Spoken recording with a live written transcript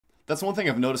That's one thing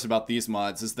I've noticed about these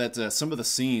mods, is that some of the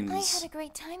scenes... I had a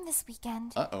great time this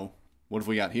weekend. Uh-oh. What have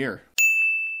we got here?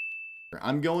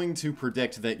 I'm going to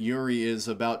predict that Yuri is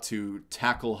about to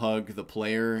tackle hug the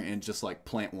player and just, like,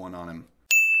 plant one on him.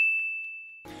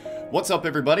 What's up,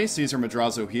 everybody? Caesar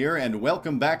Madrazo here, and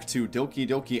welcome back to Doki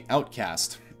Doki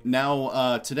Outcast.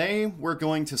 Now, today we're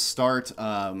going to start,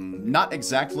 not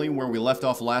exactly where we left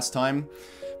off last time,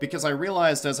 because I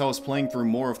realized as I was playing through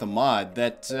more of the mod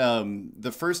that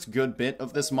the first good bit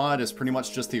of this mod is pretty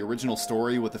much just the original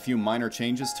story with a few minor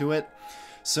changes to it.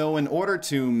 So in order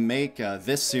to make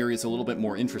this series a little bit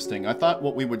more interesting, I thought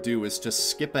what we would do is just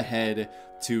skip ahead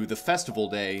to the festival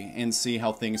day and see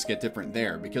how things get different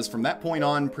there, because from that point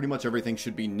on, pretty much everything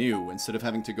should be new instead of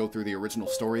having to go through the original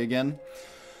story again.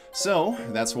 So,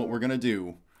 that's what we're gonna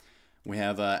do. We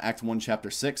have Act 1, Chapter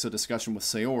 6, a discussion with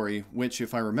Sayori, which,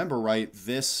 if I remember right,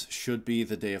 this should be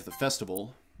the day of the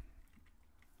festival.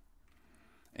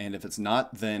 And if it's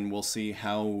not, then we'll see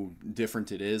how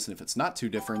different it is, and if it's not too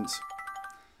different,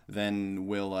 then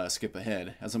we'll skip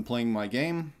ahead. As I'm playing my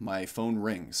game, my phone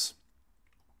rings.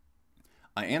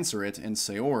 I answer it, and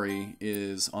Sayori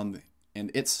is on the...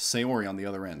 and it's Sayori on the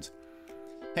other end.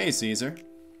 Hey, Caesar.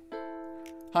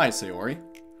 Hi, Sayori.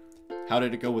 How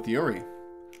did it go with Yuri?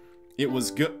 It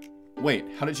was good. Wait,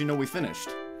 how did you know we finished?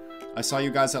 I saw you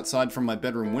guys outside from my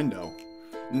bedroom window.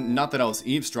 Not that I was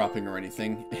eavesdropping or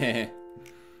anything. Heh.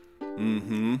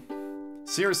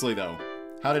 Seriously though,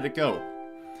 how did it go?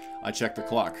 I checked the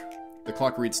clock. The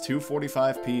clock reads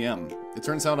 2:45 p.m. It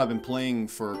turns out I've been playing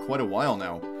for quite a while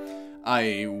now.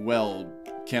 Well,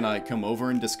 can I come over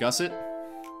and discuss it?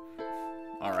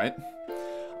 Alright.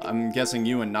 I'm guessing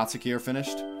you and Natsuki are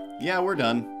finished? Yeah, we're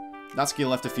done. Natsuki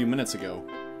left a few minutes ago.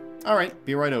 Alright,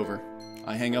 be right over.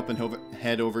 I hang up and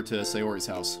head over to Sayori's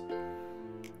house.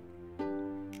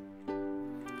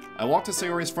 I walk to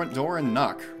Sayori's front door and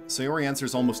knock. Sayori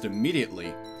answers almost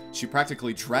immediately. She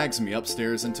practically drags me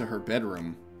upstairs into her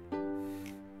bedroom.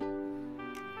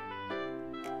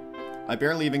 I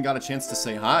barely even got a chance to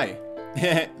say hi.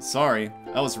 Sorry,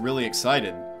 I was really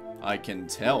excited. I can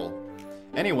tell.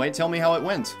 Anyway, tell me how it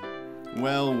went.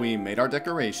 Well, we made our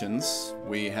decorations,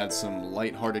 we had some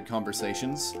light-hearted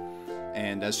conversations,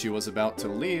 and as she was about to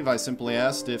leave, I simply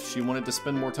asked if she wanted to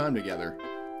spend more time together.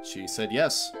 She said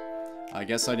yes. I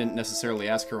guess I didn't necessarily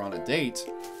ask her on a date.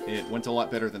 It went a lot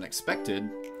better than expected,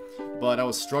 but I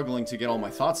was struggling to get all my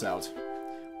thoughts out.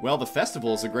 Well, the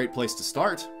festival is a great place to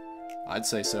start. I'd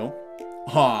say so.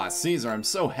 Aw, Caesar, I'm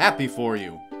so happy for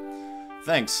you.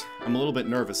 Thanks. I'm a little bit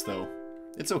nervous, though.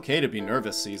 It's okay to be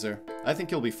nervous, Caesar. I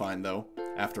think you'll be fine, though.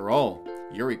 After all,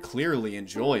 Yuri clearly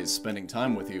enjoys spending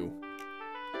time with you.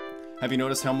 Have you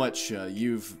noticed how much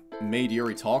you've made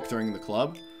Yuri talk during the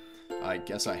club? I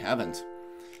guess I haven't.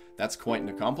 That's quite an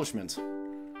accomplishment.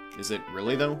 Is it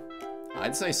really, though?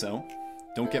 I'd say so.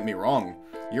 Don't get me wrong.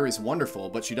 Yuri's wonderful,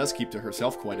 but she does keep to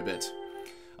herself quite a bit.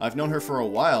 I've known her for a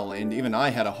while, and even I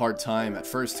had a hard time at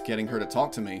first getting her to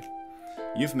talk to me.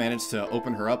 You've managed to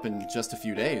open her up in just a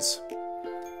few days.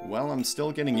 Well, I'm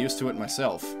still getting used to it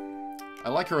myself. I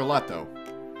like her a lot, though.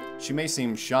 She may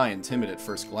seem shy and timid at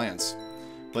first glance,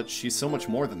 but she's so much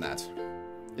more than that.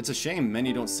 It's a shame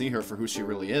many don't see her for who she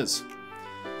really is.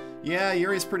 Yeah,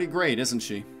 Yuri's pretty great, isn't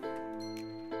she?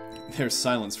 There's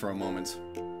silence for a moment.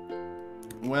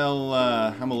 Well,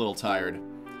 I'm a little tired.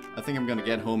 I think I'm gonna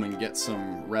get home and get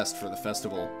some rest for the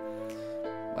festival.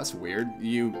 That's weird.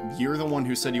 You're the one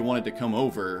who said you wanted to come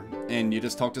over, and you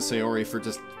just talked to Sayori for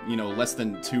just, less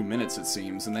than 2 minutes, it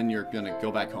seems, and then you're gonna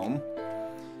go back home?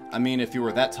 I mean, if you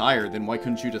were that tired, then why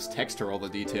couldn't you just text her all the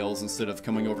details instead of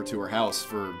coming over to her house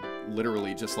for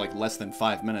literally just, like, less than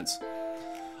 5 minutes?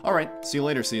 Alright, see you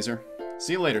later, Caesar.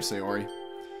 See you later, Sayori.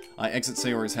 I exit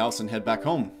Sayori's house and head back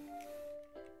home.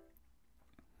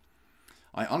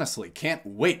 I honestly can't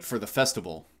wait for the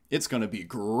festival. It's gonna be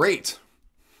great!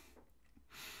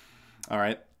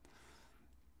 Alright.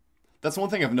 That's one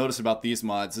thing I've noticed about these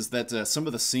mods, is that some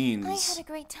of the scenes... I had a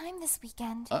great time this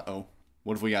weekend. Uh-oh.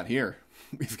 What have we got here?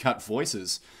 We've got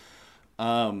voices.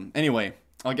 Anyway,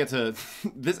 I'll get to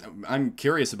this. I'm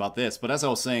curious about this, but as I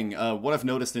was saying, what I've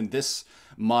noticed in this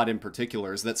mod in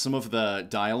particular is that some of the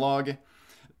dialogue,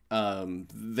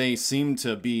 they seem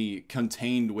to be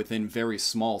contained within very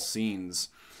small scenes.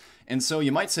 And so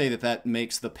you might say that that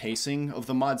makes the pacing of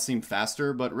the mod seem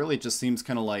faster, but really it just seems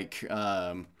kind of like,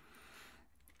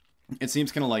 it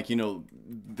seems kind of like,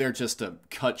 they're just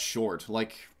cut short.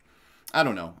 Like, I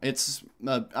don't know. It's,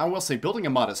 I will say building a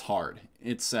mod is hard.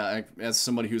 It's, as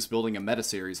somebody who's building a meta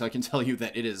series, I can tell you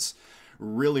that it is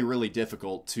really, really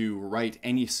difficult to write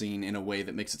any scene in a way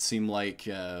that makes it seem like,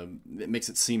 that makes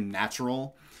it seem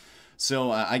natural.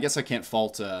 So I guess I can't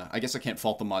fault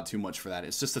the mod too much for that.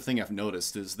 It's just a thing I've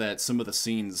noticed is that some of the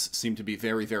scenes seem to be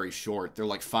very, very short. They're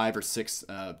like 5 or 6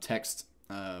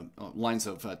 lines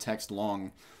of text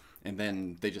long, and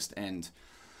then they just end.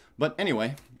 But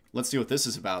anyway, let's see what this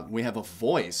is about. We have a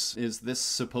voice. Is this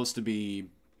supposed to be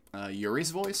Yuri's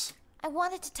voice? I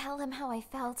wanted to tell him how I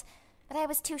felt, but I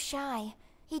was too shy.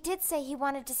 He did say he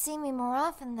wanted to see me more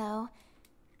often, though.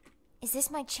 Is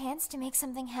this my chance to make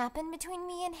something happen between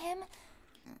me and him?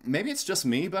 Maybe it's just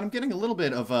me, but I'm getting a little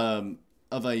bit of a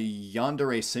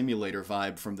yandere simulator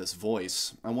vibe from this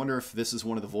voice. I wonder if this is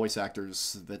one of the voice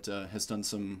actors that has done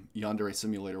some yandere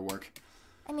simulator work.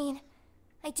 I mean,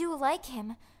 I do like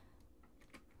him,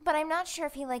 but I'm not sure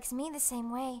if he likes me the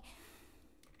same way.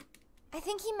 I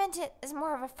think he meant it as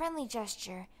more of a friendly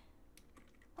gesture.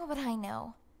 What would I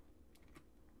know?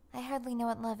 I hardly know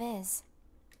what love is.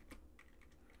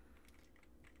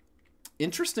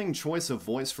 Interesting choice of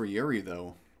voice for Yuri,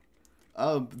 though.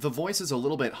 The voice is a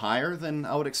little bit higher than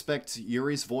I would expect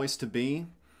Yuri's voice to be.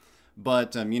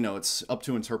 But, you know, it's up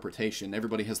to interpretation.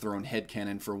 Everybody has their own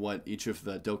headcanon for what each of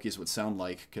the Dokis would sound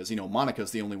like. Because, you know, Monika's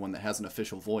the only one that has an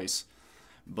official voice.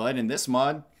 But in this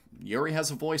mod, Yuri has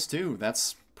a voice too.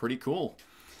 That's pretty cool.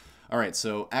 Alright,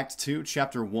 so Act 2,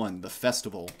 Chapter 1, The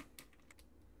Festival.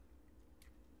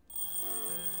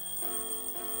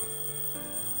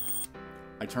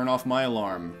 I turn off my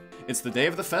alarm. It's the day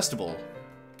of the festival.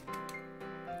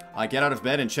 I get out of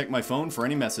bed and check my phone for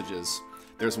any messages.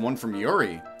 There's one from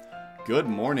Yuri. Good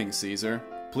morning, Caesar.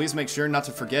 Please make sure not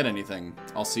to forget anything.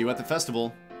 I'll see you at the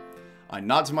festival. I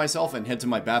nod to myself and head to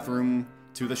my bathroom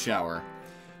to the shower.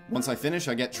 Once I finish,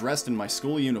 I get dressed in my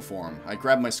school uniform. I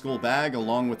grab my school bag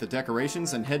along with the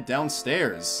decorations and head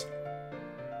downstairs.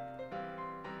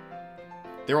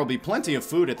 There will be plenty of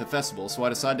food at the festival, so I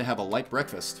decide to have a light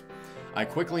breakfast. I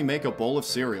quickly make a bowl of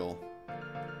cereal.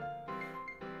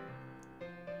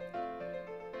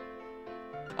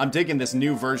 I'm digging this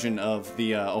new version of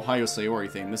the Ohio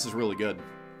Sayori theme. This is really good.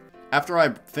 After I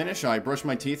finish, I brush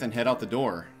my teeth and head out the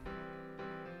door.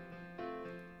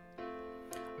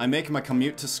 I make my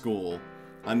commute to school.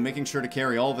 I'm making sure to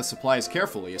carry all the supplies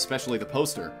carefully, especially the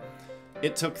poster.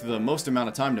 It took the most amount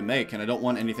of time to make, and I don't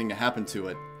want anything to happen to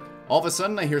it. All of a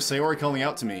sudden, I hear Sayori calling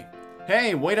out to me.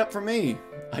 Hey, wait up for me!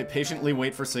 I patiently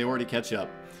wait for Sayori to catch up.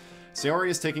 Sayori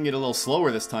is taking it a little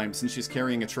slower this time since she's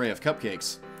carrying a tray of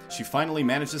cupcakes. She finally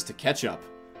manages to catch up.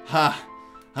 Ha!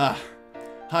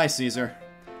 Hi, Caesar.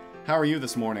 How are you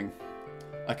this morning?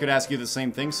 I could ask you the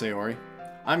same thing, Sayori.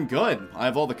 I'm good. I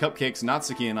have all the cupcakes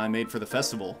Natsuki and I made for the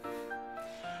festival.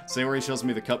 Sayori shows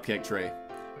me the cupcake tray.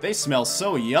 They smell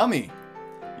so yummy!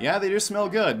 Yeah, they do smell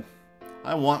good.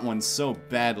 I want one so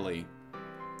badly.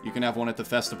 You can have one at the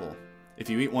festival. If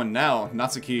you eat one now,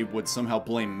 Natsuki would somehow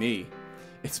blame me.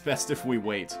 It's best if we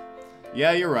wait.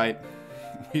 Yeah, you're right.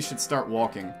 We should start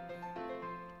walking.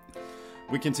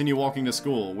 We continue walking to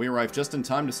school. We arrive just in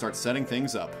time to start setting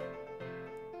things up.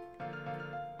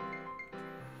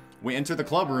 We enter the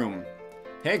club room.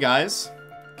 Hey guys,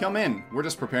 come in. We're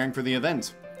just preparing for the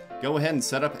event. Go ahead and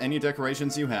set up any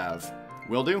decorations you have.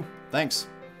 Will do. Thanks.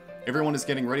 Everyone is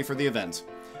getting ready for the event.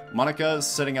 Monika is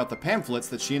setting out the pamphlets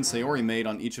that she and Sayori made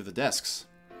on each of the desks.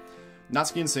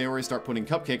 Natsuki and Sayori start putting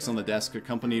cupcakes on the desk,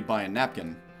 accompanied by a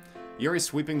napkin. Yuri's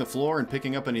sweeping the floor and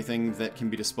picking up anything that can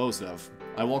be disposed of.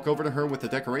 I walk over to her with the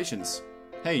decorations.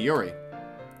 Hey, Yuri.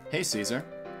 Hey, Caesar.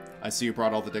 I see you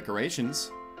brought all the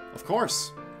decorations. Of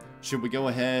course. Should we go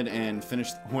ahead and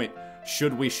finish... Wait,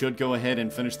 should go ahead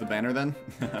and finish the banner then?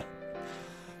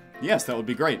 Yes, that would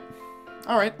be great.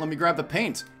 Alright, let me grab the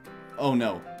paint. Oh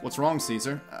no, what's wrong,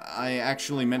 Caesar? I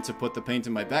actually meant to put the paint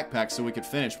in my backpack so we could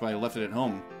finish, but I left it at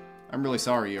home. I'm really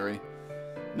sorry, Yuri.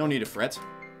 No need to fret.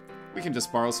 We can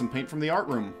just borrow some paint from the art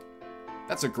room.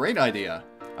 That's a great idea.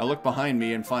 I look behind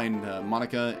me and find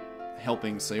Monika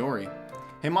helping Sayori.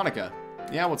 Hey, Monika.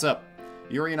 Yeah, what's up?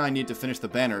 Yuri and I need to finish the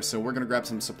banner, so we're gonna grab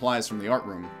some supplies from the art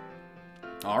room.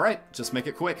 Alright, just make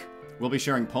it quick. We'll be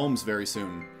sharing poems very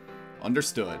soon.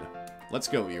 Understood. Let's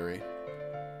go, Yuri.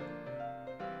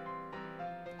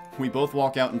 We both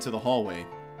walk out into the hallway.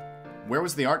 Where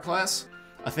was the art class?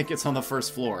 I think it's on the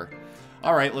first floor.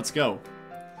 Alright, let's go.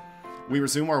 We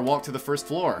resume our walk to the first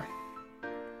floor.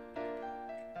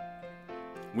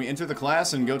 We enter the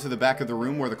class and go to the back of the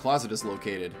room where the closet is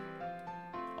located.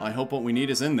 I hope what we need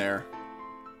is in there.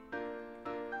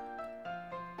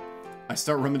 I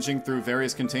start rummaging through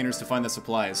various containers to find the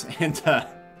supplies, and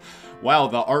wow,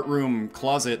 the art room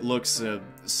closet looks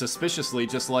suspiciously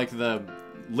just like the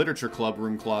literature club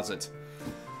room closet.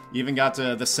 You even got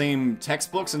the same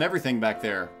textbooks and everything back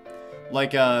there.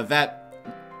 Like that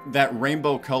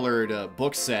rainbow-colored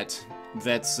book set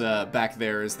that's back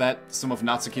there, is that some of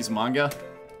Natsuki's manga?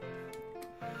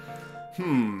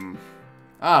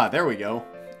 Ah, there we go.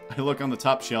 I look on the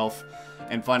top shelf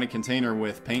and find a container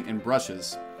with paint and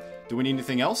brushes. Do we need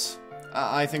anything else?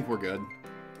 I think we're good.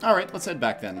 Alright, let's head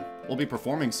back then. We'll be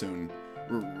performing soon.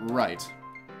 Right.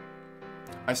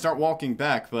 I start walking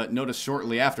back, but notice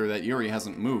shortly after that Yuri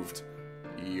hasn't moved.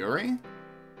 Yuri?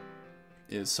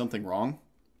 Is something wrong?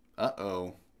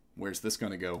 Uh-oh. Where's this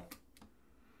gonna go?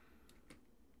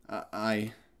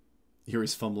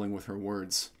 Yuri's fumbling with her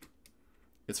words.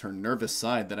 It's her nervous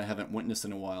side that I haven't witnessed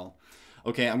in a while.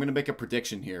 Okay, I'm gonna make a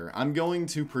prediction here. I'm going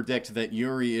to predict that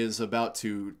Yuri is about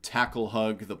to tackle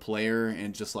hug the player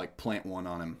and just, like, plant one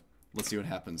on him. Let's see what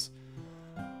happens.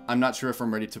 I'm not sure if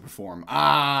I'm ready to perform.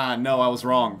 Ah, no, I was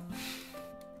wrong.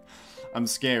 I'm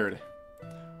scared.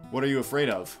 What are you afraid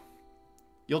of?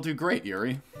 You'll do great,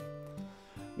 Yuri.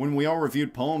 When we all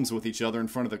reviewed poems with each other in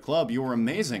front of the club, you were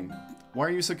amazing. Why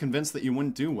are you so convinced that you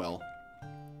wouldn't do well?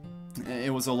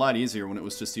 It was a lot easier when it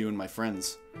was just you and my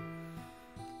friends.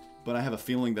 But I have a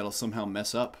feeling that I'll somehow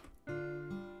mess up.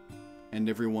 And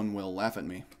everyone will laugh at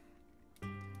me.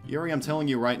 Yuri, I'm telling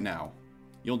you right now.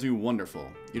 You'll do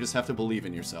wonderful. You just have to believe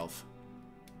in yourself.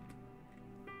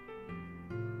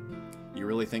 You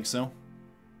really think so?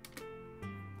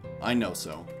 I know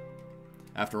so.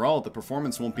 After all, the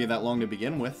performance won't be that long to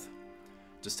begin with.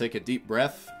 Just take a deep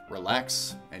breath,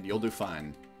 relax, and you'll do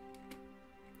fine.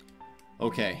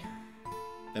 Okay.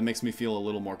 That makes me feel a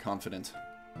little more confident.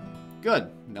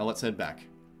 Good. Now let's head back.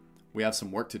 We have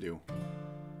some work to do.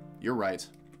 You're right.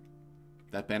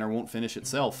 That banner won't finish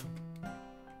itself.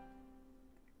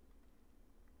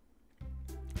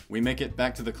 We make it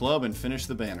back to the club and finish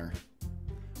the banner.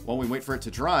 While we wait for it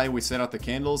to dry, we set out the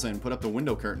candles and put up the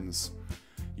window curtains.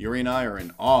 Yuri and I are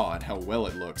in awe at how well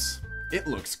it looks. It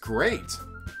looks great!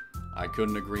 I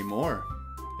couldn't agree more.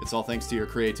 It's all thanks to your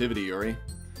creativity, Yuri.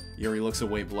 Yuri looks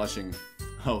away blushing.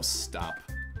 Oh, stop.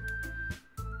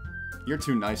 You're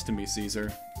too nice to me,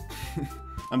 Caesar.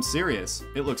 I'm serious.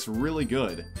 It looks really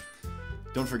good.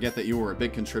 Don't forget that you were a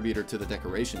big contributor to the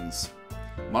decorations.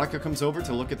 Monica comes over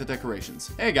to look at the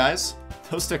decorations. Hey guys,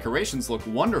 those decorations look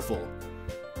wonderful.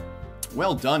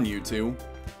 Well done, you two.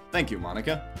 Thank you,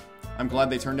 Monica. I'm glad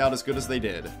they turned out as good as they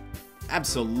did.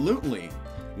 Absolutely.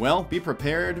 Well, be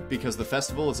prepared because the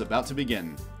festival is about to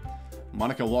begin.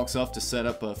 Monica walks off to set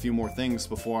up a few more things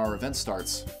before our event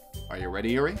starts. Are you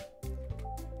ready, Yuri?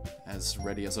 As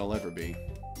ready as I'll ever be.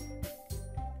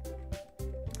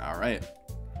 Alright.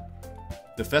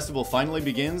 The festival finally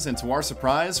begins, and to our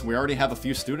surprise, we already have a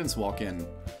few students walk in.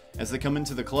 As they come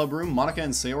into the club room, Monica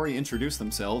and Sayori introduce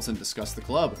themselves and discuss the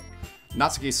club.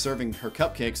 Natsuki's serving her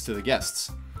cupcakes to the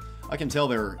guests. I can tell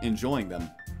they're enjoying them.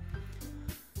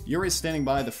 Yuri's standing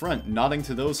by the front, nodding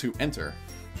to those who enter.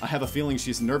 I have a feeling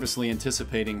she's nervously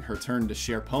anticipating her turn to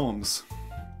share poems.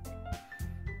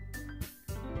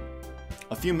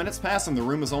 A few minutes pass and the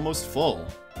room is almost full.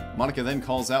 Monica then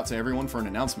calls out to everyone for an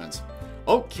announcement.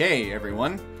 Okay,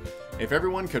 everyone. If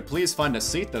everyone could please find a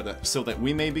seat so that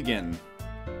we may begin.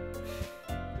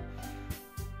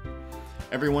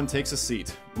 Everyone takes a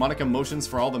seat. Monica motions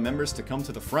for all the members to come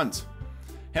to the front.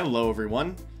 Hello,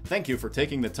 everyone. Thank you for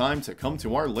taking the time to come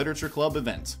to our Literature Club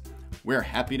event. We're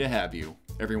happy to have you.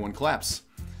 Everyone claps.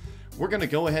 We're going to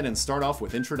go ahead and start off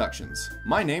with introductions.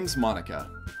 My name's Monica.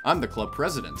 I'm the club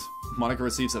president. Monica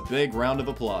receives a big round of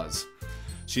applause.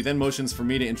 She then motions for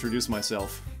me to introduce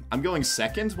myself. I'm going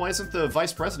second? Why isn't the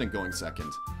vice president going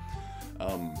second?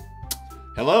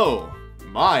 Hello.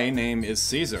 My name is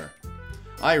Caesar.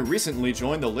 I recently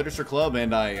joined the Literature Club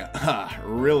and I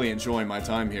really enjoy my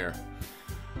time here.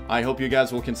 I hope you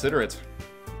guys will consider it.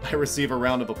 I receive a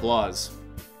round of applause.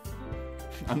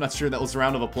 I'm not sure that was a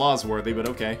round of applause worthy, but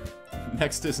okay.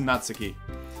 Next is Natsuki.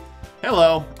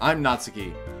 Hello, I'm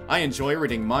Natsuki. I enjoy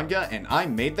reading manga and I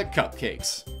made the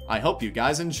cupcakes. I hope you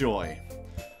guys enjoy.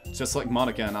 Just like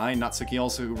Monica and I, Natsuki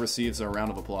also receives a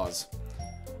round of applause.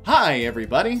 Hi,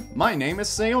 everybody. My name is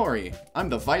Sayori. I'm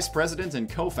the vice president and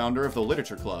co-founder of the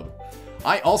Literature Club.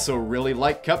 I also really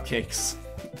like cupcakes.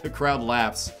 The crowd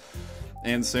laughs,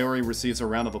 and Sayori receives a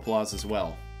round of applause as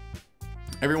well.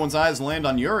 Everyone's eyes land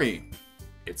on Yuri.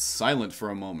 It's silent for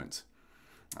a moment.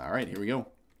 Alright, here we go.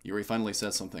 Yuri finally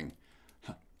says something.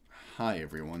 Hi,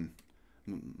 everyone.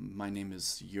 My name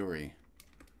is Yuri.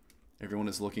 Everyone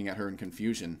is looking at her in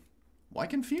confusion. Why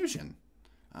confusion?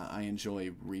 I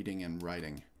enjoy reading and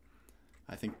writing.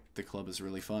 I think the club is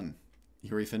really fun.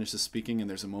 Yuri finishes speaking and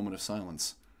there's a moment of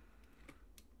silence.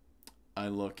 I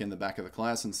look in the back of the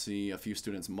class and see a few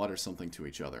students mutter something to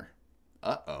each other.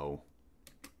 Uh-oh.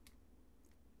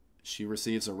 She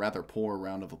receives a rather poor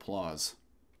round of applause.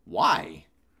 Why?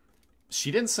 she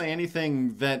didn't say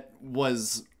anything that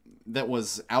was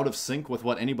out of sync with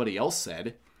what anybody else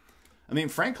said. I mean,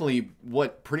 frankly,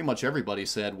 what pretty much everybody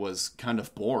said was kind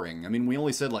of boring. I mean, we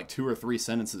only said like 2 or 3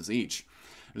 sentences each.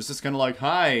 It was just kind of like,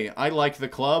 hi, I like the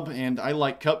club, and I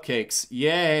like cupcakes.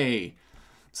 Yay!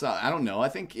 So, I don't know. I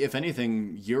think, if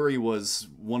anything, Yuri was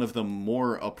one of the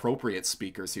more appropriate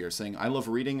speakers here, saying, I love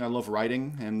reading, I love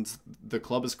writing, and the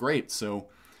club is great, so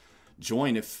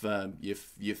join if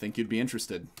you think you'd be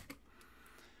interested.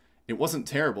 It wasn't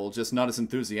terrible, just not as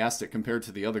enthusiastic compared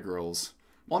to the other girls.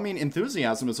 Well, I mean,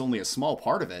 enthusiasm is only a small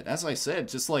part of it. As I said,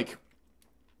 just like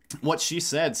what she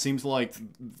said seems like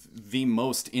the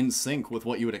most in sync with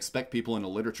what you would expect people in a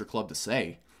literature club to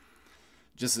say.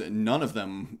 Just none of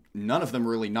them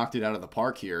really knocked it out of the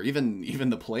park here. Even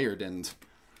the player didn't.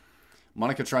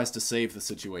 Monica tries to save the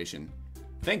situation.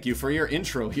 Thank you for your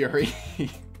intro, Yuri.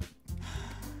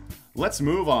 Let's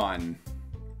move on.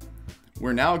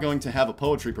 We're now going to have a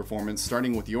poetry performance,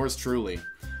 starting with yours truly.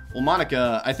 Well,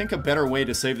 Monica, I think a better way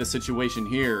to save the situation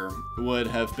here would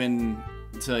have been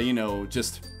to, you know,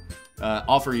 just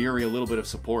offer Yuri a little bit of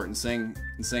support and saying,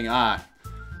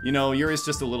 you know, Yuri's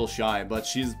just a little shy,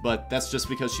 but that's just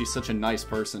because she's such a nice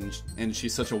person and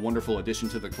she's such a wonderful addition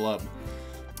to the club.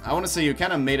 I want to say you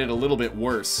kind of made it a little bit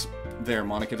worse there,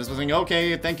 Monica. Just saying,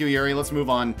 okay, thank you, Yuri, let's move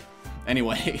on.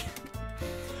 Anyway,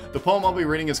 the poem I'll be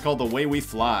reading is called The Way We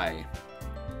Fly.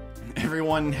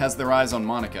 Everyone has their eyes on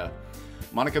Monica.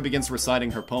 Monica begins reciting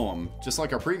her poem. Just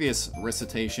like our previous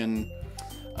recitation,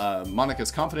 Monica's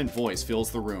confident voice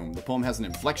fills the room. The poem has an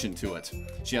inflection to it.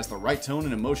 She has the right tone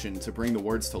and emotion to bring the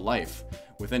words to life.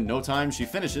 Within no time, she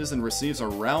finishes and receives a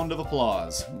round of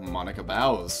applause. Monica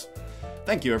bows.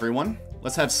 Thank you, everyone.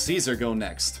 Let's have Caesar go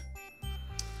next.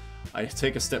 I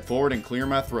take a step forward and clear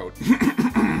my throat.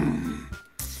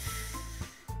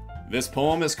 This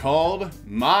poem is called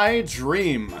My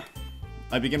Dream.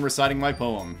 I begin reciting my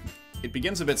poem. It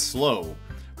begins a bit slow,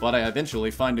 but I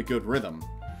eventually find a good rhythm.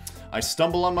 I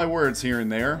stumble on my words here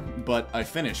and there, but I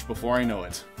finish before I know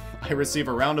it. I receive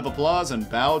a round of applause and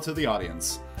bow to the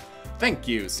audience. Thank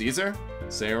you, Caesar.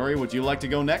 Sayori, would you like to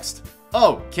go next?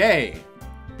 Okay!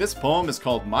 This poem is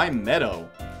called My Meadow.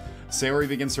 Sayori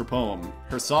begins her poem.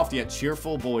 Her soft yet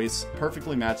cheerful voice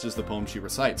perfectly matches the poem she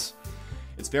recites.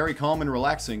 It's very calm and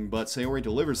relaxing, but Sayori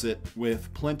delivers it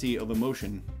with plenty of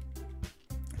emotion.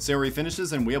 Sayori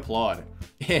finishes and we applaud.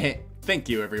 Thank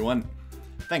you, everyone.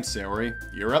 Thanks, Sayori.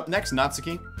 You're up next,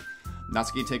 Natsuki.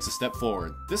 Natsuki takes a step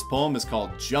forward. This poem is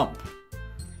called Jump.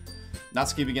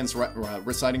 Natsuki begins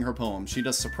reciting her poem. She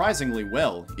does surprisingly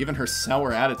well. Even her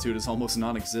sour attitude is almost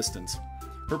non-existent.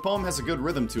 Her poem has a good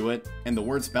rhythm to it, and the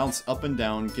words bounce up and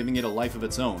down, giving it a life of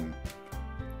its own.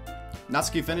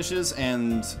 Natsuki finishes,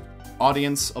 and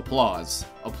audience applauds.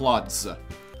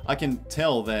 I can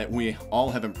tell that we all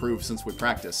have improved since we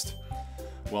practiced.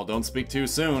 Well, don't speak too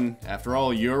soon. After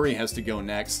all, Yuri has to go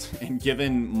next. And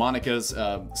given Monica's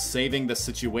saving the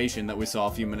situation that we saw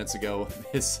a few minutes ago,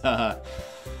 this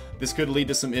could lead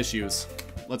to some issues.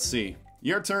 Let's see.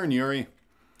 Your turn, Yuri.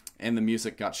 And the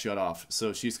music got shut off.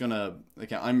 So she's gonna...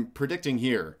 Okay, I'm predicting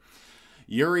here.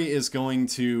 Yuri is going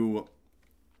to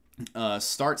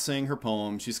start saying her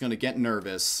poem. She's gonna get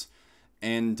nervous.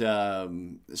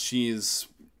 And she's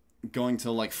going to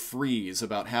like freeze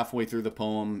about halfway through the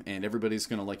poem, and everybody's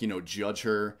gonna like, you know, judge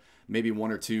her. Maybe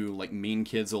 1 or 2 like mean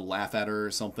kids will laugh at her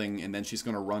or something, and then she's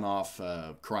gonna run off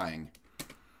crying.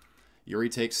 Yuri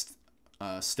takes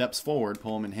steps forward,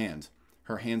 poem in hand.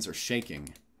 Her hands are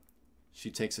shaking. She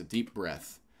takes a deep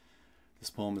breath. This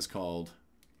poem is called...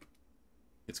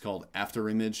 It's called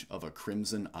Afterimage of a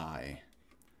Crimson Eye.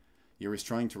 Yuri's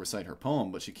trying to recite her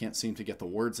poem, but she can't seem to get the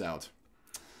words out.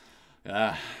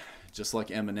 Just like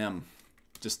Eminem.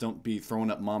 Just don't be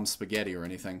throwing up mom's spaghetti or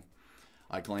anything.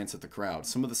 I glance at the crowd.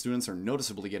 Some of the students are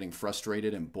noticeably getting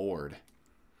frustrated and bored.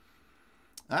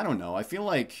 I don't know. I feel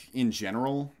like, in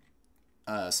general,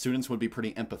 students would be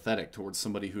pretty empathetic towards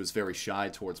somebody who's very shy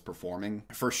towards performing.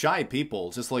 For shy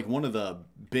people, just like one of the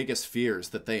biggest fears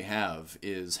that they have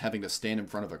is having to stand in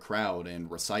front of a crowd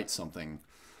and recite something.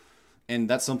 And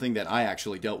that's something that I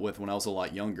actually dealt with when I was a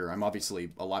lot younger. I'm obviously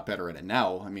a lot better at it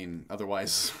now. I mean,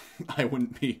 otherwise I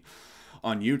wouldn't be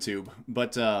on YouTube.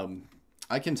 But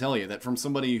I can tell you that from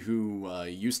somebody who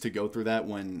used to go through that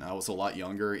when I was a lot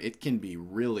younger, it can be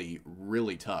really,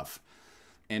 really tough.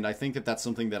 And I think that that's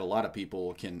something that a lot of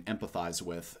people can empathize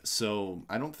with. So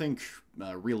I don't think,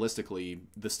 realistically,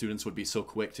 the students would be so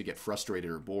quick to get frustrated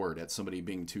or bored at somebody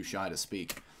being too shy to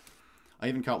speak. I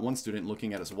even caught one student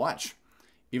looking at his watch.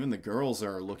 Even the girls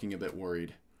are looking a bit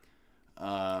worried.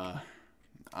 All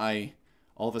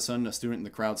of a sudden, a student in the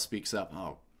crowd speaks up.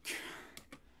 Oh,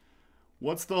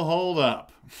 What's the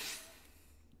holdup?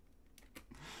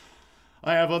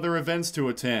 I have other events to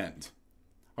attend.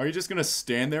 Are you just gonna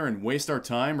stand there and waste our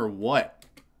time, or what?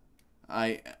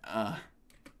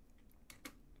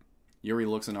 Yuri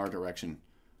looks in our direction.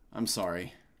 I'm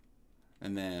sorry.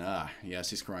 And then,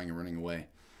 yes, he's crying and running away.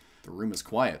 The room is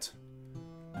quiet.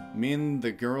 Me and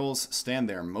the girls stand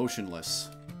there,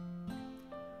 motionless.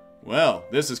 Well,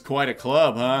 this is quite a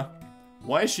club, huh?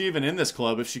 Why is she even in this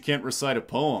club if she can't recite a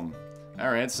poem?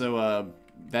 Alright, so,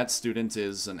 that student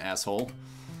is an asshole.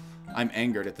 I'm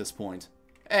angered at this point.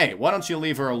 Hey, why don't you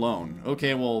leave her alone?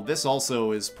 Okay, well, this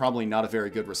also is probably not a very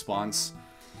good response.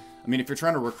 I mean, if you're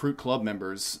trying to recruit club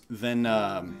members, then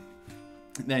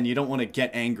you don't want to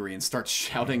get angry and start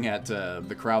shouting at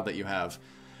the crowd that you have.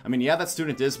 I mean, yeah, that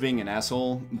student is being an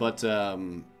asshole, but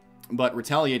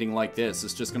retaliating like this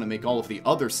is just going to make all of the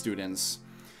other students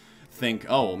think,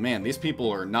 oh, man, these people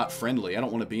are not friendly. I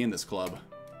don't want to be in this club.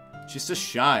 She's just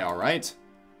shy, alright?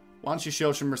 Why don't you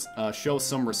show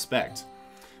some respect?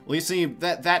 Well, you see,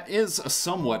 that is a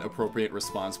somewhat appropriate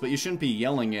response, but you shouldn't be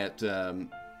yelling at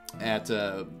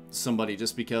somebody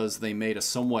just because they made a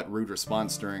somewhat rude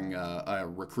response during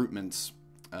a recruitment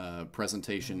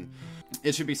presentation.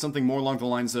 It should be something more along the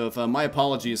lines of, my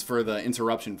apologies for the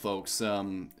interruption, folks.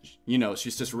 You know,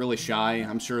 she's just really shy.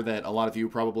 I'm sure that a lot of you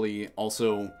probably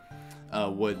also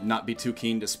would not be too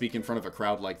keen to speak in front of a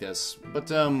crowd like this. But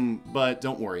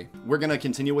don't worry. We're gonna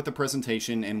continue with the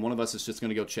presentation, and one of us is just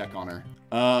gonna go check on her.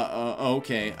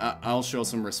 Okay, I'll show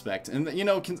some respect. And, you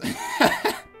know,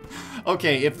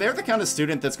 okay, if they're the kind of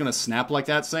student that's gonna snap like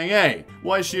that, saying, hey,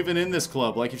 why is she even in this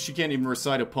club? Like, if she can't even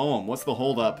recite a poem, what's the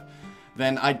holdup?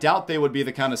 Then I doubt they would be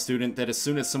the kind of student that as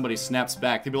soon as somebody snaps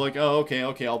back, they'd be like, oh,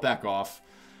 okay, I'll back off.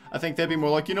 I think they'd be more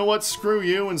like, you know what, screw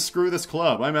you and screw this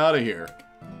club, I'm out of here.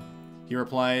 He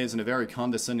replies in a very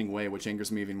condescending way, which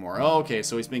angers me even more. Oh, okay,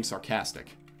 so he's being sarcastic.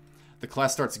 The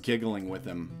class starts giggling with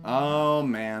him. Oh,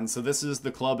 man, so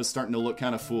the club is starting to look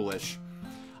kind of foolish.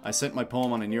 I sent my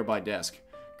poem on a nearby desk.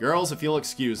 Girls, if you'll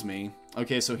excuse me.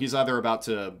 Okay, so he's either about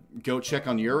to go check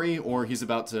on Yuri, or he's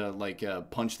about to, like,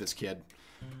 punch this kid.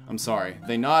 I'm sorry.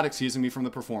 They nod, excusing me from the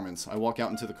performance. I walk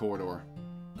out into the corridor.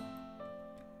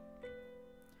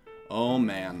 Oh,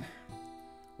 man.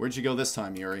 Where'd you go this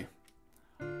time, Yuri?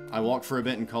 I walk for a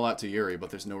bit and call out to Yuri,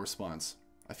 but there's no response.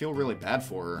 I feel really bad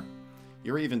for her.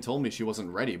 Yuri even told me she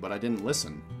wasn't ready, but I didn't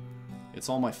listen. It's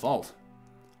all my fault.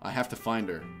 I have to find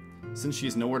her. Since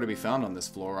she's nowhere to be found on this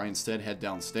floor, I instead head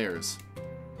downstairs.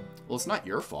 Well, it's not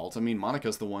your fault. I mean,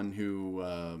 Monica's the one who,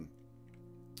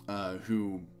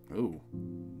 ooh,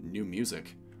 new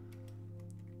music.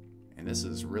 And this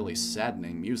is really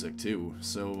saddening music, too.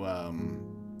 So,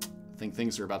 I think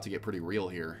things are about to get pretty real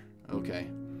here. Okay.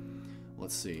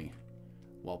 Let's see.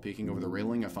 While peeking over the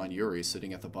railing, I find Yuri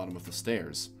sitting at the bottom of the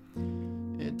stairs.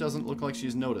 It doesn't look like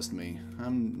she's noticed me.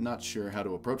 I'm not sure how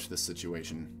to approach this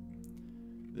situation.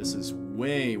 This is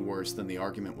way worse than the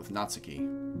argument with Natsuki.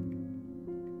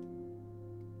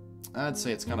 I'd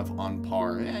say it's kind of on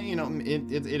par. You know,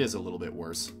 it is a little bit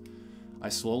worse. I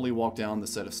slowly walk down the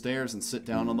set of stairs and sit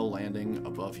down on the landing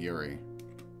above Yuri.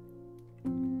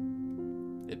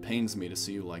 It pains me to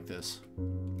see you like this.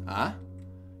 Ah?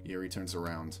 Yuri turns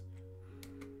around.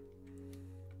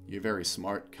 You're very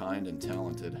smart, kind, and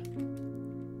talented.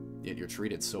 Yet you're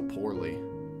treated so poorly.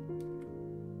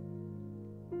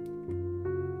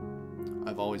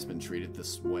 I've always been treated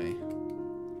this way.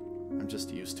 I'm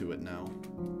just used to it now.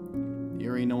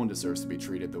 Yuri, no one deserves to be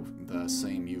treated the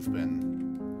same you've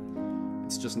been.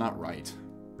 It's just not right.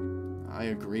 I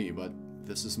agree, but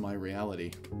this is my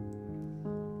reality.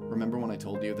 Remember when I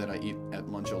told you that I eat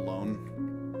at lunch alone?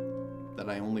 That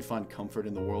I only find comfort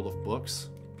in the world of books?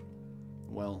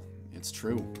 Well, it's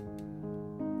true.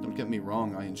 Don't get me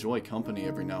wrong, I enjoy company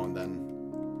every now and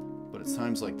then. But it's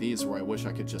times like these where I wish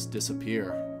I could just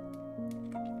disappear.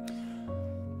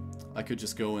 I could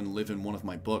just go and live in one of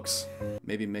my books.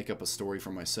 Maybe make up a story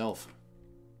for myself.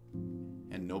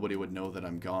 And nobody would know that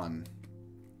I'm gone.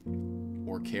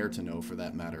 Or care to know, for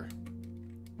that matter.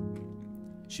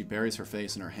 She buries her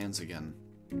face in her hands again.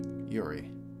 Yuri,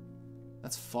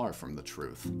 that's far from the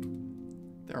truth.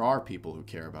 There are people who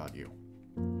care about you.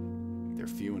 They're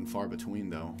few and far between,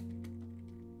 though.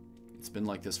 It's been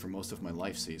like this for most of my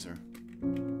life, Caesar.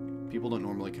 People don't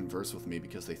normally converse with me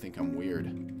because they think I'm weird.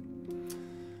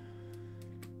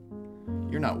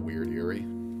 You're not weird, Yuri.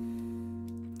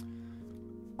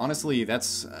 Honestly,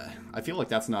 I feel like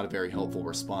that's not a very helpful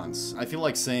response. I feel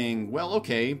like saying, well,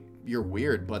 okay, you're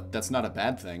weird, but that's not a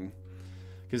bad thing.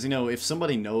 Because, you know, if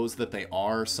somebody knows that they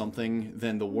are something,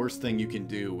 then the worst thing you can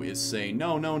do is say,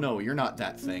 no, you're not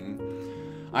that thing.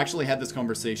 I actually had this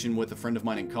conversation with a friend of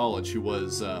mine in college who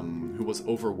was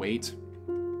overweight.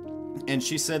 And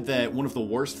she said that one of the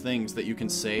worst things that you can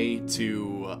say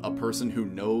to a person who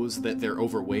knows that they're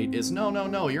overweight is,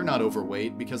 no, you're not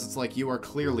overweight, because it's like you are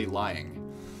clearly lying.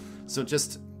 So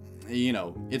just, you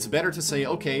know, it's better to say,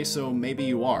 okay, so maybe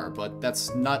you are, but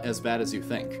that's not as bad as you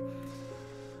think.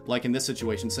 Like in this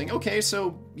situation, saying, okay,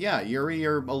 so yeah, Yuri,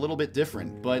 you're a little bit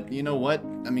different, but you know what?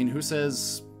 I mean, who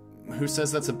says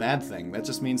that's a bad thing? That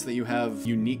just means that you have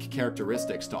unique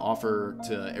characteristics to offer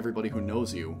to everybody who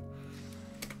knows you.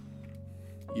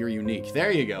 You're unique.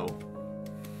 There you go.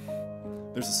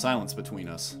 There's a silence between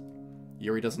us.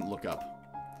 Yuri doesn't look up.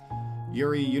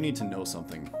 Yuri, you need to know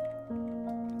something.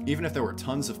 Even if there were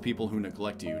tons of people who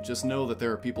neglect you, just know that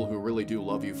there are people who really do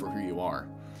love you for who you are.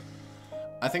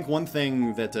 I think one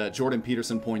thing that Jordan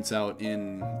Peterson points out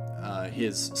in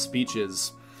his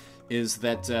speeches is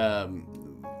that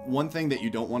one thing that you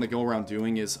don't want to go around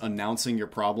doing is announcing your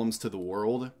problems to the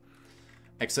world,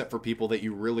 except for people that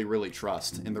you really, really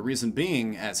trust. And the reason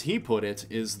being, as he put it,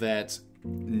 is that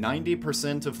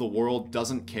 90% of the world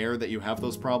doesn't care that you have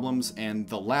those problems, and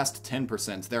the last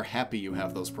 10%, they're happy you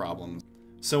have those problems.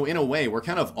 So in a way, we're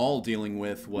kind of all dealing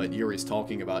with what Yuri's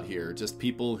talking about here. Just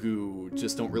people who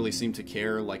just don't really seem to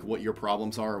care, like, what your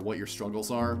problems are or what your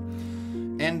struggles are.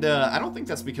 And I don't think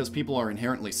that's because people are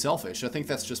inherently selfish. I think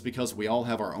that's just because we all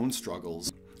have our own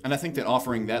struggles. And I think that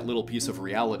offering that little piece of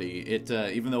reality,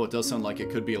 even though it does sound like it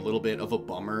could be a little bit of a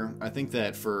bummer, I think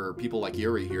that for people like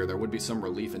Yuri here, there would be some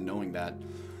relief in knowing that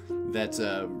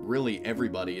really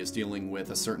everybody is dealing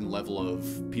with a certain level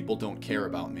of people don't care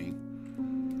about me.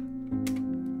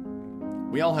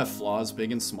 We all have flaws,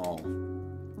 big and small.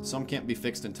 Some can't be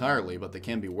fixed entirely, but they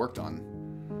can be worked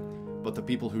on. But the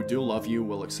people who do love you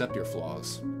will accept your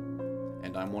flaws.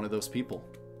 And I'm one of those people.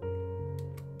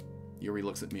 Yuri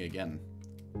looks at me again.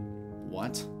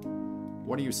 What?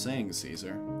 What are you saying,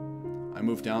 Caesar? I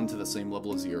moved down to the same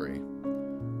level as Yuri.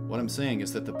 What I'm saying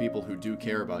is that the people who do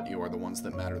care about you are the ones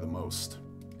that matter the most.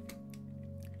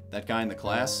 That guy in the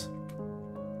class?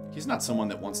 He's not someone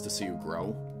that wants to see you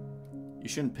grow. You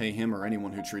shouldn't pay him or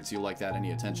anyone who treats you like that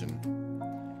any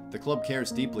attention. The club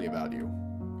cares deeply about you.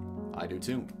 I do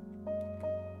too.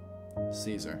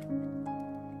 Caesar,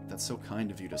 that's so kind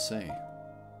of you to say.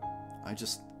 I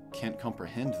just can't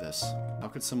comprehend this. How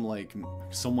could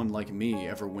someone like me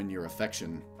ever win your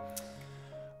affection?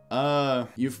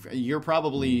 You're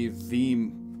probably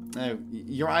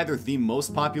you're either the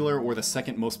most popular or the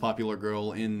second most popular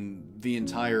girl in the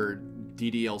entire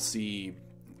DDLC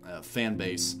fan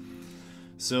base.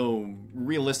 So,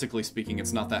 realistically speaking,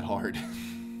 it's not that hard.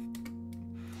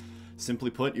 Simply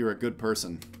put, you're a good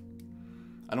person.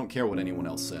 I don't care what anyone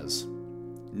else says.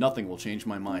 Nothing will change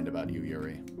my mind about you,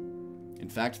 Yuri. In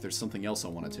fact, there's something else I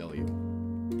want to tell you.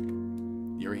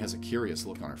 Yuri has a curious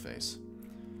look on her face.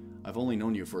 I've only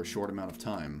known you for a short amount of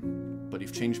time, but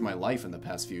you've changed my life in the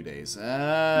past few days.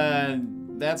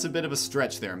 That's a bit of a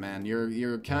stretch there, man.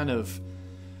 You're kind of...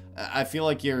 I feel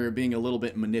like you're being a little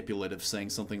bit manipulative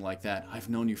saying something like that. I've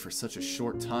known you for such a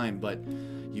short time, but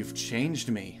you've changed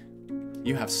me.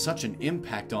 You have such an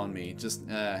impact on me. Just,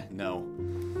 no.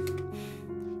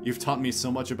 You've taught me so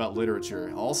much about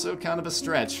literature. Also kind of a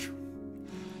stretch.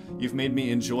 You've made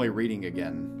me enjoy reading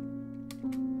again.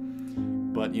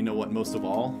 But you know what most of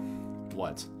all?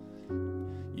 What?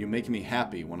 You make me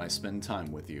happy when I spend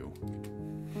time with you.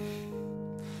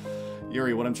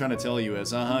 Yuri, what I'm trying to tell you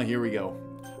is, here we go.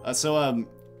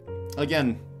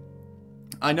 Again,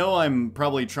 I know I'm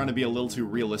probably trying to be a little too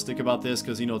realistic about this,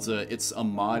 because, you know, it's a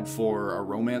mod for a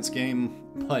romance game,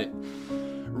 but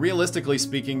realistically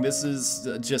speaking, this is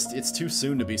just, it's too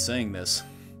soon to be saying this.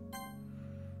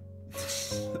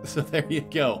 So there you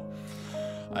go.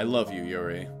 I love you,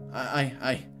 Yuri.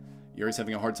 Yuri's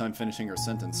having a hard time finishing her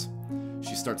sentence.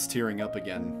 She starts tearing up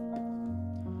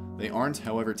again. They aren't,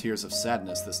 however, tears of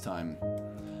sadness this time.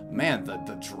 Man, the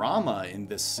drama in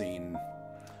this scene.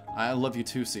 I love you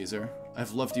too, Caesar.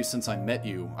 I've loved you since I met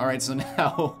you. Alright, so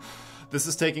now, this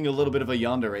is taking a little bit of a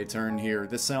yandere turn here.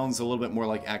 This sounds a little bit more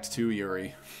like Act 2,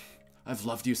 Yuri. I've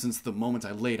loved you since the moment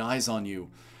I laid eyes on you.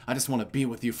 I just want to be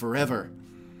with you forever.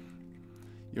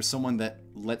 You're someone that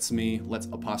lets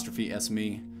apostrophe S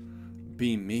me,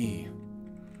 be me.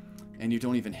 And you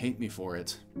don't even hate me for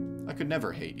it. I could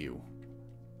never hate you.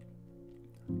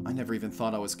 I never even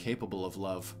thought I was capable of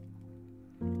love.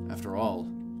 After all,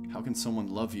 how can someone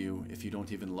love you if you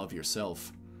don't even love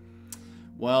yourself?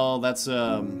 Well, that's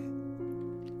a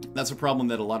problem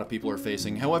that a lot of people are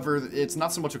facing. However, it's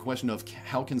not so much a question of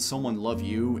how can someone love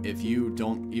you if you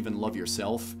don't even love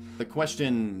yourself. The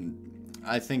question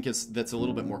I think that's a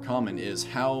little bit more common is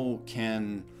how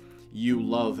can you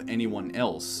love anyone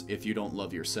else if you don't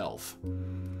love yourself.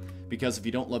 Because if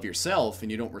you don't love yourself, and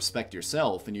you don't respect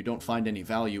yourself, and you don't find any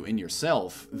value in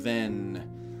yourself,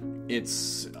 then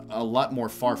it's a lot more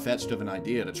far-fetched of an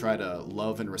idea to try to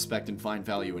love and respect and find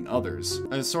value in others.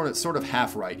 It's sort of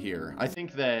half right here. I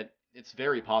think that it's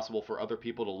very possible for other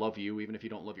people to love you even if you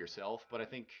don't love yourself, but I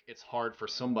think it's hard for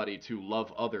somebody to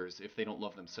love others if they don't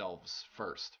love themselves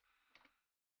first.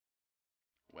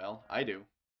 Well, I do.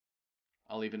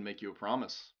 I'll even make you a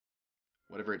promise.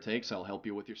 Whatever it takes, I'll help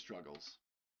you with your struggles.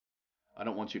 I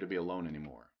don't want you to be alone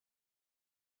anymore.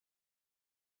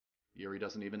 Yuri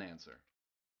doesn't even answer.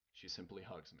 She simply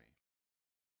hugs me.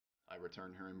 I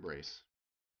return her embrace.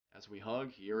 As we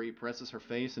hug, Yuri presses her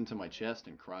face into my chest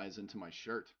and cries into my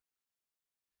shirt.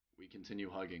 We continue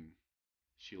hugging.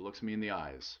 She looks me in the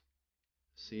eyes.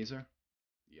 Caesar?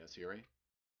 Yes, Yuri?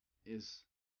 Is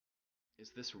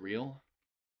this real?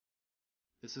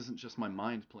 This isn't just my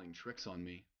mind playing tricks on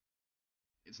me.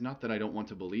 It's not that I don't want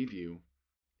to believe you.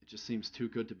 It just seems too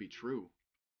good to be true.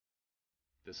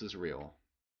 This is real.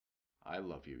 I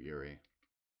love you, Yuri.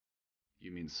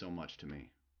 You mean so much to me.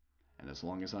 And as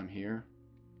long as I'm here,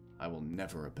 I will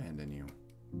never abandon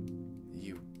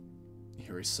you.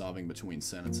 Yuri's sobbing between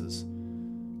sentences.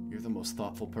 You're the most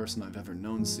thoughtful person I've ever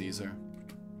known, Caesar.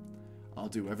 I'll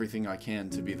do everything I can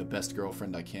to be the best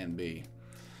girlfriend I can be.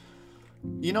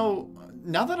 You know,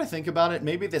 now that I think about it,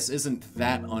 maybe this isn't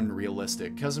that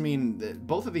unrealistic. Because, I mean,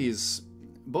 both of these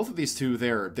two,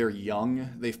 they're young.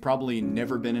 They've probably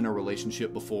never been in a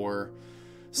relationship before.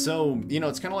 So, you know,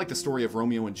 it's kind of like the story of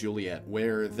Romeo and Juliet,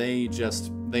 where they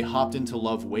hopped into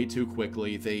love way too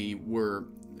quickly. They were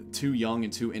too young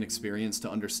and too inexperienced to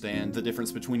understand the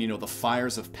difference between, you know, the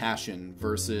fires of passion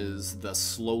versus the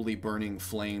slowly burning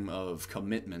flame of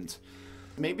commitment.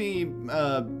 Maybe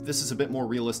this is a bit more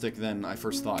realistic than I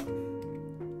first thought.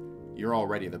 You're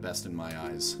already the best in my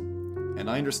eyes. And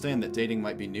I understand that dating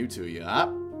might be new to you.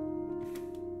 Ah!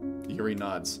 Yuri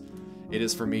nods. It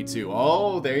is for me too.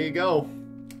 Oh, there you go.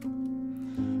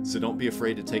 So don't be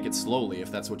afraid to take it slowly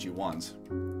if that's what you want.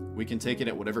 We can take it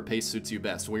at whatever pace suits you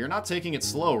best. Well, you're not taking it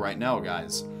slow right now,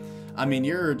 guys. I mean,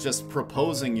 you're just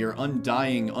proposing your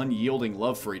undying, unyielding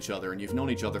love for each other, and you've known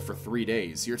each other for 3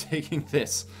 days. You're taking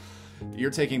this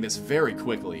very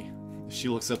quickly. She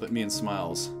looks up at me and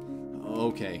smiles.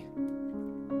 Okay.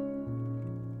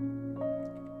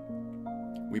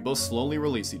 We both slowly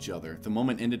release each other. The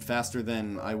moment ended faster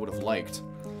than I would have liked.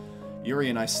 Yuri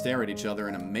and I stare at each other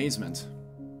in amazement.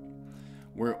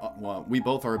 We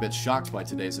both are a bit shocked by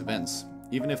today's events.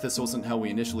 Even if this wasn't how we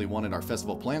initially wanted our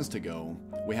festival plans to go,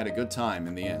 we had a good time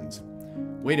in the end.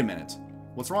 Wait a minute.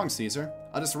 What's wrong, Caesar?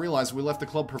 I just realized we left the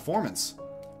club performance.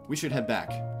 We should head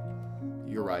back.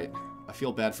 You're right. I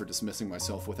feel bad for dismissing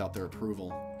myself without their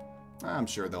approval. I'm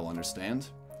sure they'll understand.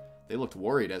 They looked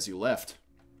worried as you left.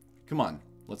 Come on,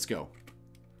 let's go.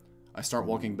 I start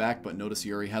walking back, but notice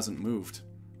Yuri hasn't moved.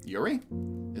 Yuri?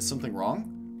 Is something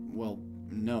wrong? Well,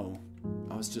 no.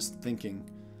 I was just thinking.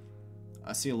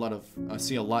 I see a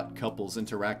lot couples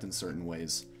interact in certain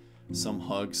ways. Some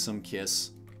hug, some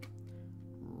kiss.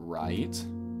 Right?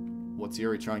 What's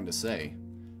Yuri trying to say?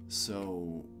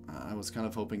 So, I was kind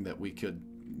of hoping that we could,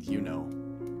 you know.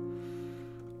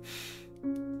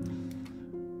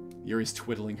 Yuri's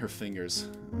twiddling her fingers.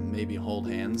 Maybe hold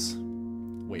hands.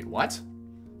 Wait, what?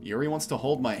 Yuri wants to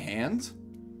hold my hand?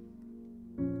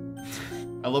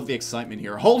 I love the excitement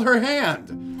here. Hold her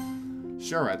hand!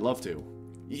 Sure, I'd love to.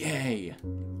 Yay!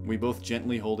 We both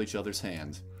gently hold each other's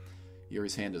hand.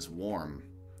 Yuri's hand is warm.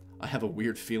 I have a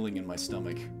weird feeling in my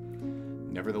stomach.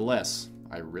 Nevertheless,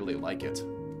 I really like it.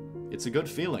 It's a good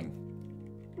feeling.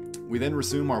 We then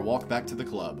resume our walk back to the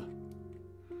club.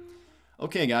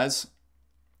 Okay, guys.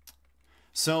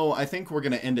 So, I think we're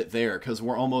going to end it there, because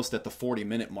we're almost at the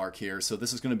 40-minute mark here, so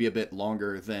this is going to be a bit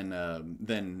longer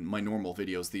than my normal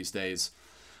videos these days.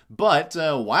 But,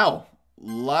 wow. A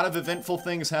lot of eventful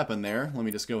things happen there. Let me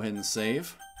just go ahead and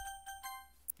save.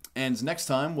 And next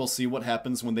time, we'll see what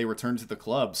happens when they return to the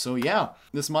club. So yeah,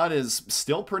 this mod is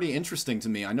still pretty interesting to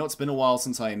me. I know it's been a while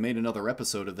since I made another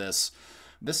episode of this.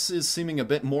 This is seeming a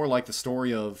bit more like the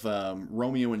story of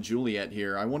Romeo and Juliet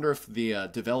here. I wonder if the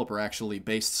developer actually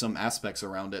based some aspects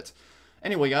around it.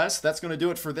 Anyway, guys, that's going to do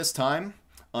it for this time.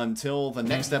 Until the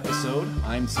next episode,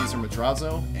 I'm Caesar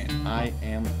Madrazo, and I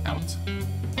am out.